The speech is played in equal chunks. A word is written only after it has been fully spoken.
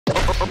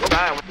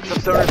Alright, what's up,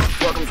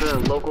 stoners? Welcome to the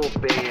local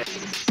band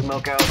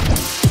Smokeout.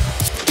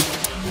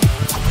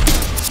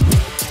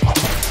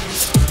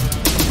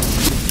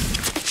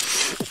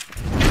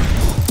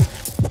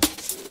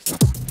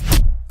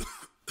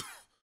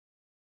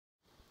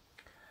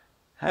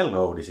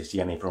 Hello, this is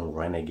Yanni from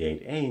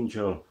Renegade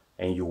Angel,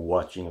 and you're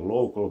watching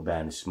local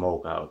band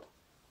Smokeout.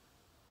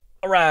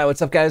 Alright,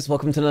 what's up guys?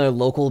 Welcome to another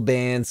local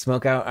band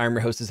Smokeout. I'm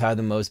your host, is How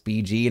the Most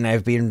BG, and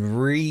I've been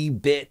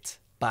re-bit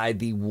by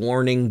the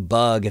warning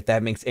bug, if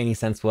that makes any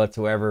sense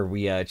whatsoever.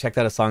 We checked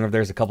out a song of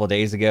theirs a couple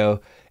days ago,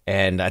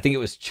 and I think it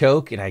was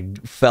Choke, and I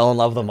fell in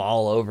love with them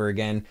all over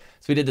again.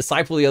 So we did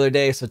Disciple the other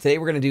day, so today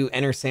we're going to do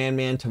Enter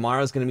Sandman.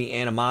 Tomorrow's going to be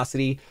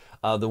Animosity.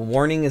 The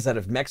warning is out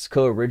of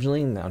Mexico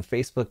originally, and on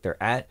Facebook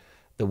they're at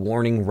The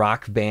Warning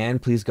Rock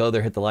Band. Please go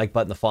there, hit the like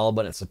button, the follow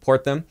button, and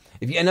support them.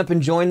 If you end up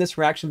enjoying this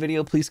reaction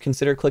video, please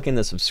consider clicking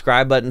the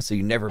subscribe button so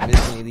you never miss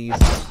any of these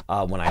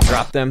when I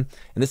drop them.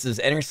 And this is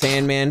Enter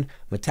Sandman,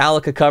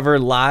 Metallica cover,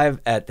 live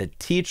at the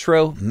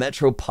Teatro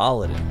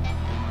Metropolitan.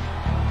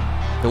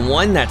 The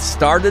one that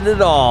started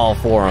it all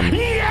for them.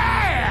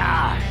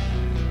 Yeah!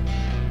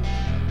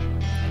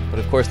 But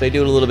of course, they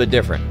do it a little bit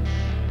different.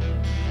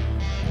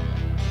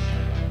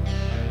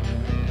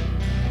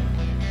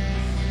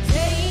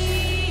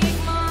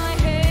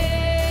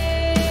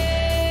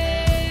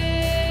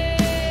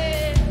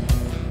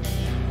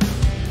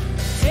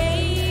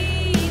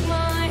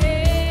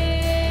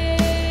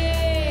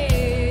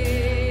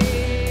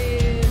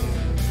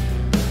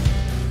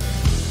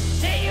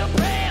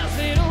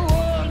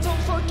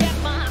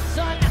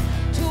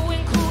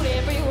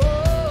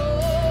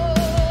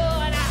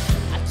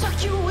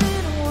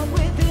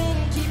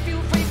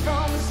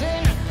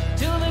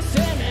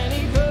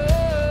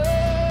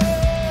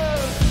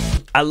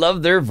 I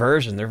love their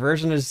version. Their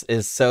version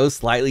is so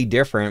slightly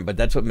different, but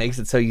that's what makes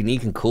it so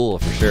unique and cool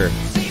for sure.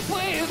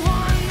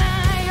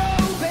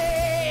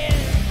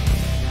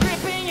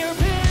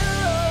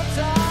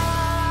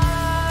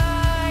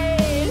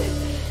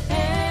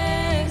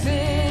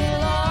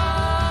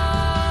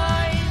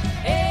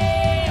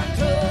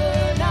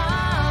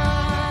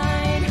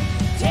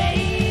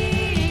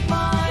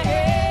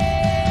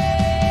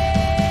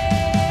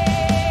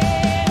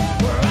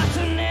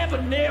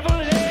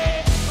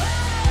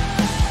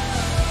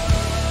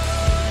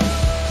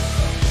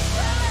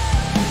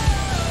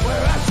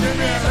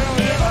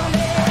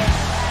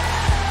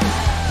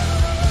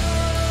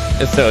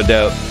 It's so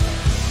dope.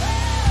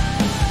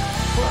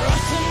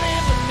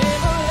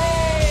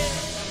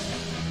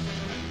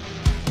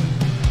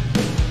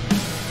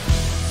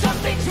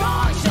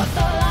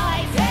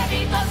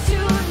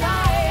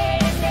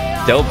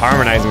 Dope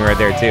harmonizing right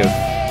there too.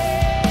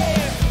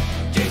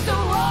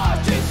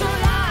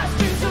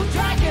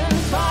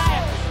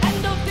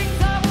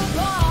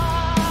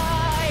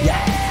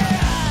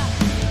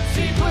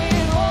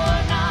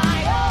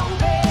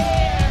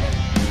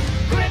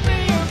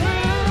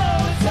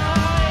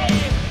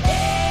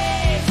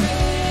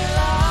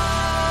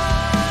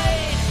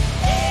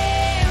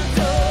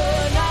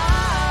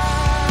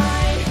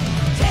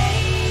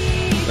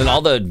 And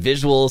all the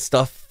visual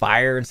stuff,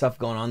 fire and stuff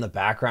going on in the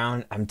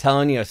background. I'm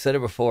telling you, I've said it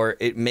before,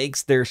 it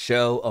makes their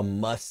show a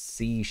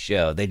must-see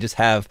show. They just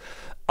have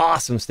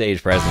awesome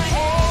stage presence.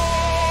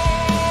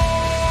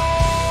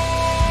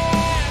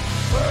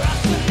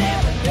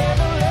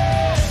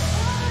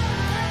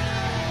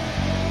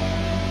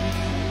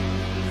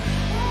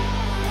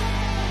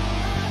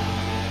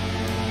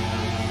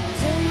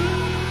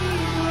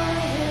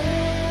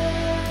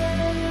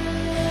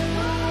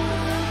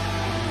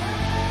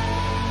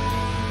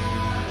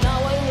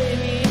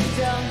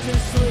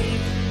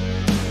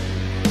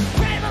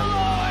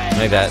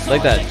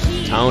 Like that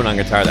tone on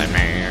guitar, that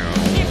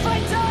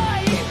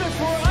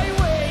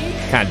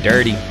kind of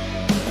dirty.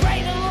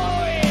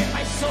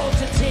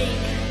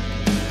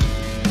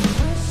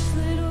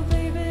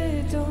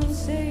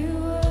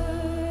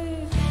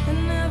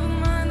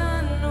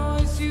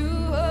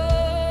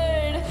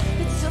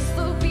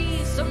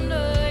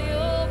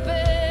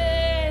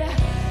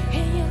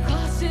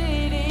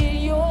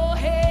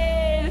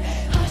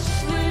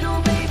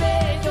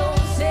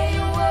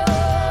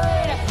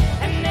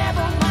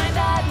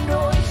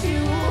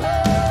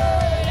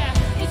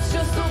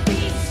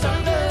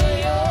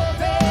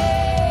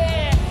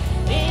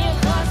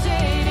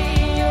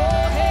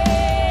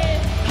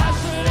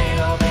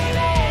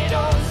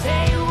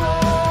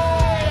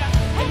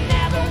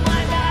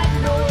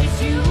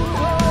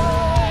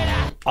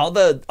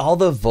 All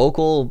the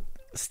vocal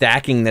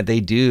stacking that they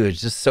do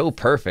is just so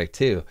perfect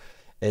too.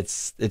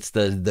 It's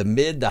the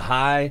mid, the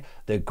high,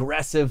 the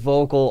aggressive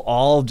vocal,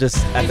 all just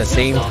at the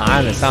same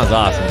time. It sounds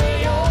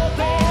awesome.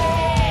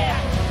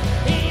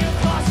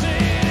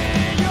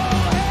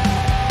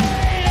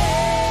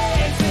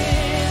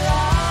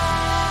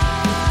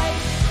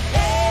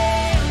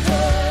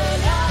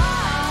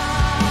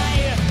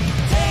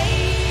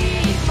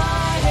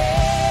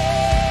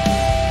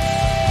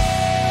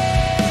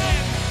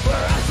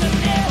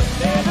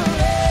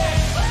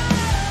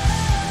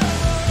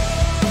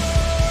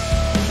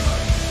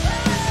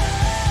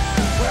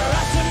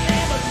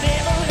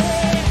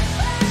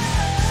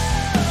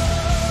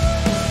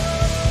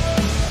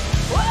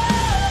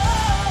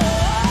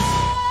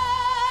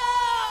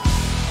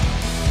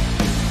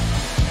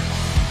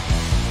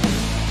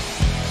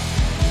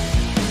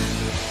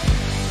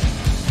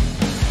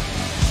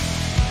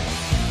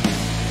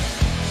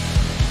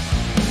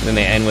 Then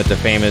they end with the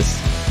famous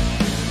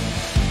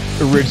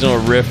original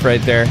riff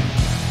right there.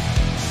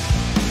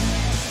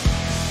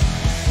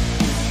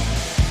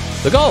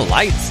 Look at all the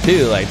lights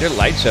too, like their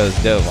light show's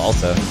dope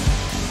also.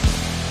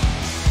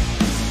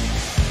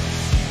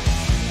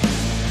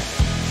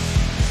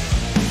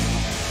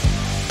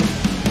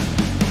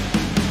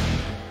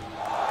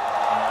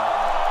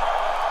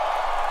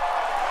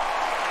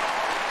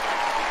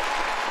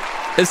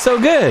 It's so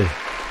good.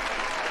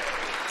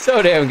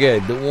 So damn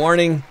good. The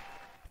Warning,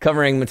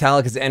 covering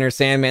Metallica's Enter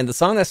Sandman, the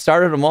song that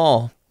started them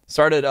all.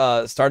 Started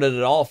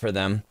it all for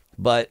them,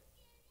 but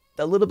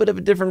a little bit of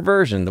a different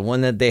version. The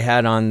one that they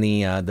had on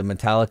the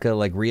Metallica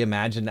like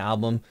reimagined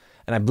album.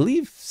 And I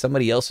believe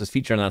somebody else was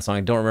featured on that song.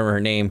 I don't remember her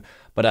name,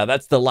 but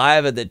that's the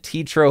live at the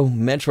Tetro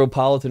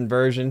Metropolitan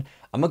version.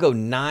 I'm gonna go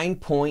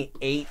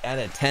 9.8 out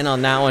of 10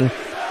 on that one.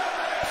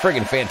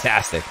 Friggin'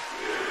 fantastic.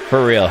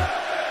 For real.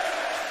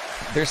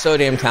 They're so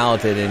damn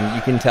talented, and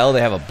you can tell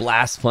they have a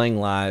blast playing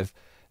live.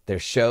 Their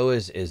show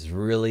is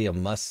really a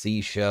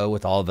must-see show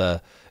with all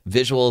the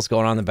visuals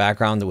going on in the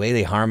background, the way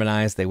they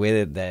harmonize, the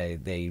way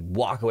that they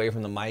walk away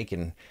from the mic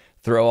and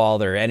throw all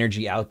their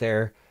energy out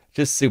there.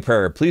 Just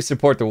superb. Please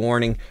support The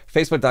Warning.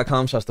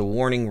 Facebook.com/The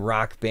Warning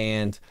Rock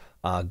Band.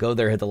 Go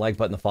there, hit the like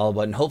button, the follow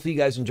button. Hopefully you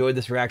guys enjoyed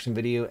this reaction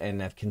video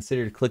and have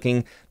considered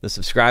clicking the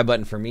subscribe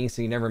button for me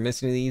so you never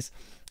miss any of these.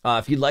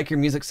 If you'd like your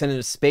music sent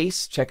into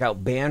space, check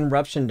out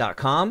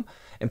bandruption.com.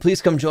 And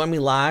please come join me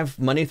live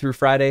Monday through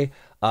Friday,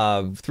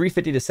 3:50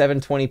 to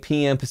 7:20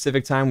 p.m.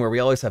 Pacific time, where we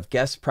always have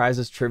guests,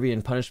 prizes, trivia,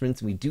 and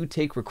punishments. We do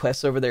take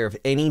requests over there of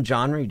any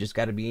genre. You just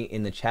got to be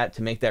in the chat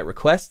to make that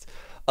request.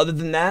 Other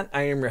than that,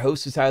 I am your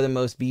host who's higher than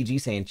most,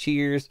 BG, saying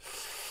cheers,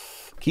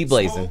 keep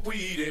blazing,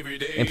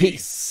 and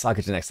peace. I'll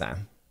catch you next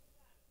time.